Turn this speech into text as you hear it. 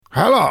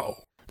Hello,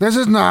 this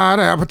is not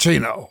Al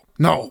Pacino.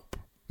 Nope,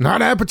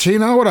 not Al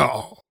Pacino at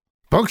all.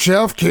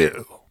 Bookshelf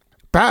Q.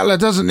 Battler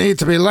doesn't need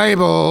to be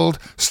labeled,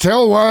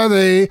 still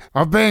worthy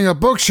of being a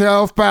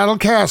bookshelf battle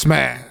cast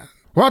man.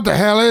 What the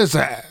hell is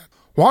that?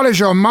 What is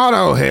your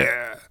motto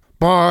here?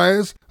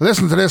 Boys,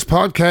 listen to this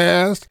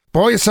podcast,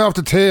 bore yourself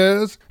to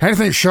tears.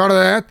 Anything short of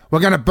that,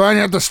 we're gonna burn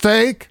you at the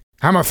stake?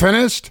 Am I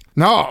finished?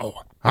 No,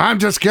 I'm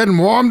just getting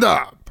warmed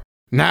up.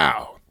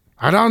 Now,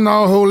 I don't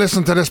know who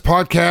listened to this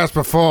podcast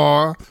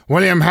before.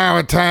 William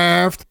Howard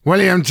Taft,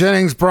 William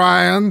Jennings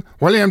Bryan,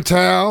 William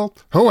Tell,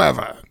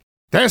 whoever.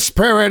 Their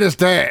spirit is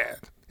dead.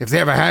 If they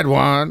ever had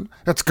one,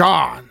 it's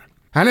gone.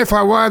 And if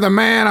I were the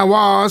man I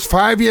was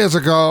 5 years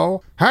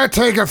ago, I'd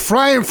take a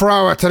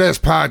flamethrower to this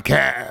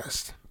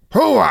podcast.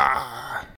 Hooah!